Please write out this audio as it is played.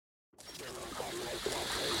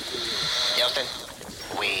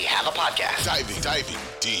podcast. Diving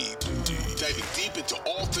deep into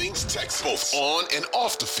all things Texans, both on and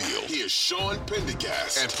off the field. Here's Sean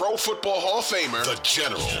Pendergast and Pro Football Hall of Famer, the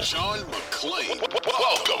General, John McClain.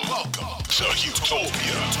 Welcome to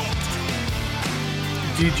Utopia.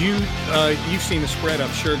 Did you've seen the spread, I'm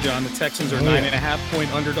sure, John. The Texans are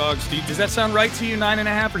 9.5-point underdogs. Does that sound right to you,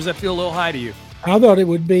 9.5, or does that feel a little high to you? I thought it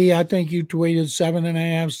would be. I think you tweeted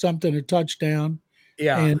 7.5, something, a touchdown.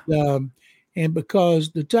 Yeah. And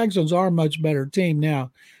because the Texans are a much better team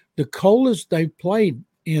now, the coldest they've played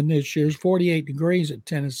in this year is 48 degrees at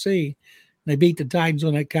Tennessee. They beat the Titans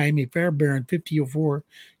on that Kaimi Fairbairn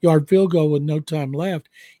 54-yard field goal with no time left.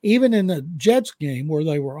 Even in the Jets game where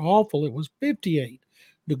they were awful, it was 58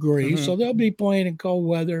 degrees. Mm-hmm. So they'll be playing in cold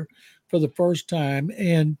weather for the first time.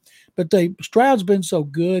 But Stroud's been so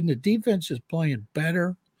good and the defense is playing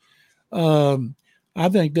better. I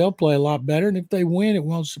think they'll play a lot better. And if they win, it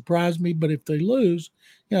won't surprise me. But if they lose,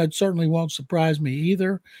 it certainly won't surprise me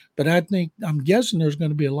either. But I'm guessing there's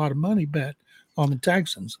going to be a lot of money bet on the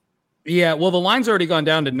Texans. Yeah, well, the line's already gone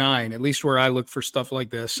down to 9, at least where I look for stuff like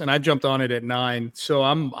this. And I jumped on it at 9. So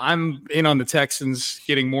I'm in on the Texans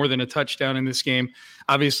getting more than a touchdown in this game.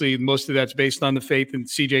 Obviously, most of that's based on the faith in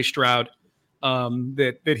C.J. Stroud,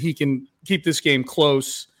 that he can keep this game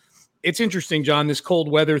close. It's interesting, John, this cold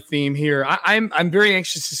weather theme here. I'm very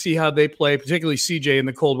anxious to see how they play, particularly CJ in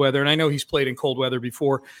the cold weather. And I know he's played in cold weather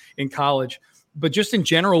before in college. But just in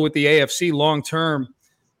general with the AFC long term,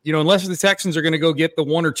 unless the Texans are going to go get the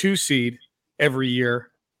 1 or 2 seed every year,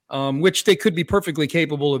 which they could be perfectly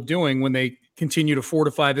capable of doing when they continue to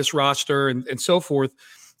fortify this roster and so forth,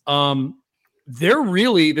 the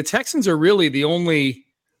Texans are really the only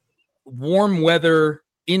warm weather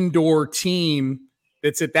indoor team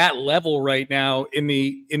that's at that level right now in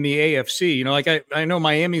the AFC. I know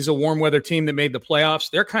Miami's a warm weather team that made the playoffs.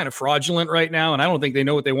 They're kind of fraudulent right now, and I don't think they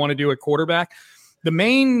know what they want to do at quarterback. The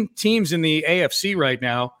main teams in the AFC right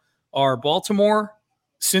now are Baltimore,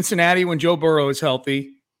 Cincinnati when Joe Burrow is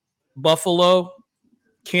healthy, Buffalo,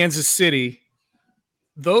 Kansas City.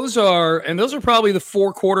 Those are probably the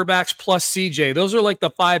 4 quarterbacks plus CJ. Those are like the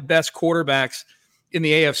 5 best quarterbacks in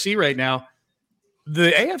the AFC right now.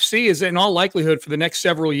 The AFC is in all likelihood for the next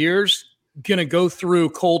several years going to go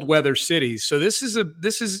through cold weather cities. So this is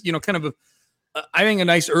kind of I think a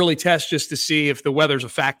nice early test just to see if the weather's a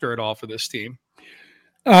factor at all for this team.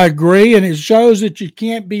 I agree, and it shows that you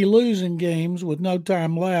can't be losing games with no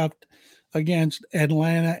time left against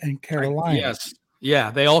Atlanta and Carolina. Yes.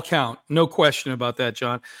 Yeah, they all count. No question about that,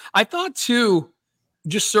 John. I thought, too,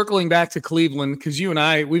 just circling back to Cleveland, because you and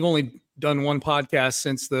I, we've only done one podcast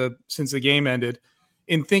since the game ended,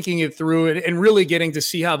 in thinking it through and really getting to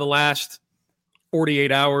see how the last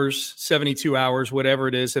 48 hours, 72 hours, whatever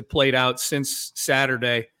it is, have played out since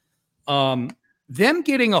Saturday. Them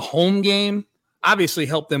getting a home game obviously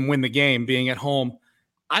helped them win the game being at home.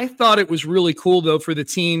 I thought it was really cool, though, for the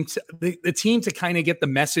team to kind of get the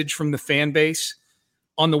message from the fan base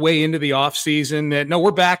on the way into the offseason that, no,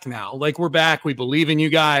 we're back now. Like, we're back. We believe in you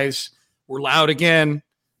guys. We're loud again.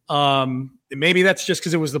 Maybe that's just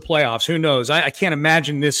because it was the playoffs. Who knows? I can't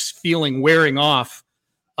imagine this feeling wearing off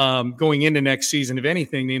going into next season. If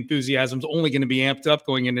anything, the enthusiasm's only going to be amped up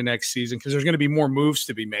going into next season because there's going to be more moves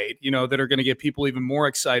to be made, that are going to get people even more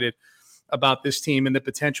excited about this team and the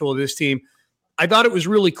potential of this team. I thought it was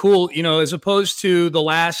really cool, as opposed to the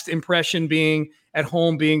last impression being at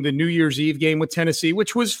home, being the New Year's Eve game with Tennessee,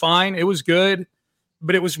 which was fine. It was good,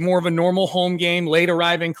 but it was more of a normal home game, late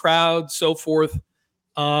arriving crowd, so forth.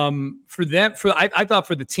 I thought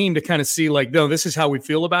for the team to kind of see like, no, this is how we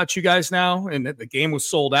feel about you guys now. And the game was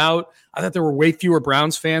sold out. I thought there were way fewer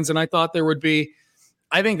Browns fans than I thought there would be.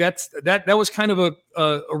 I think that was kind of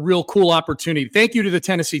a real cool opportunity. Thank you to the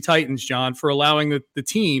Tennessee Titans, John, for allowing the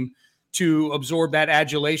team to absorb that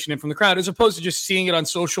adulation from the crowd, as opposed to just seeing it on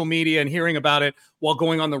social media and hearing about it while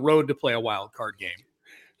going on the road to play a wild card game.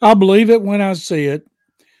 I'll believe it when I see it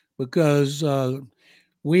because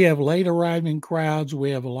we have late arriving crowds.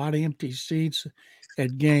 We have a lot of empty seats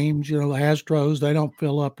at games. The Astros, they don't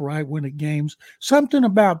fill up right when the games. Something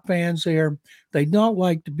about fans here, they don't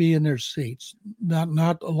like to be in their seats.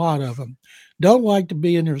 Not a lot of them. Don't like to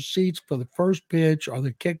be in their seats for the first pitch or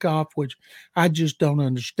the kickoff, which I just don't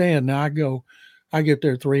understand. Now I get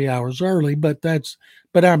there 3 hours early, but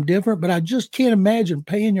I'm different. But I just can't imagine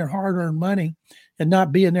paying your hard-earned money and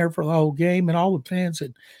not being there for the whole game. And all the fans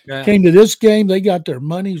that came to this game, they got their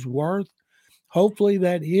money's worth. Hopefully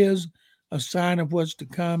that is a sign of what's to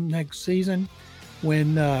come next season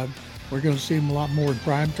when we're going to see them a lot more in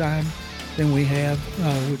prime time than we have,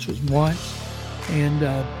 which was once. And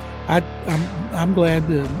I'm glad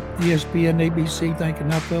the ESPN, ABC think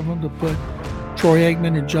enough of them to put Troy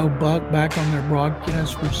Aikman and Joe Buck back on their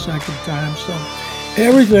broadcast for a second time. So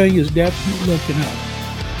everything is definitely looking up.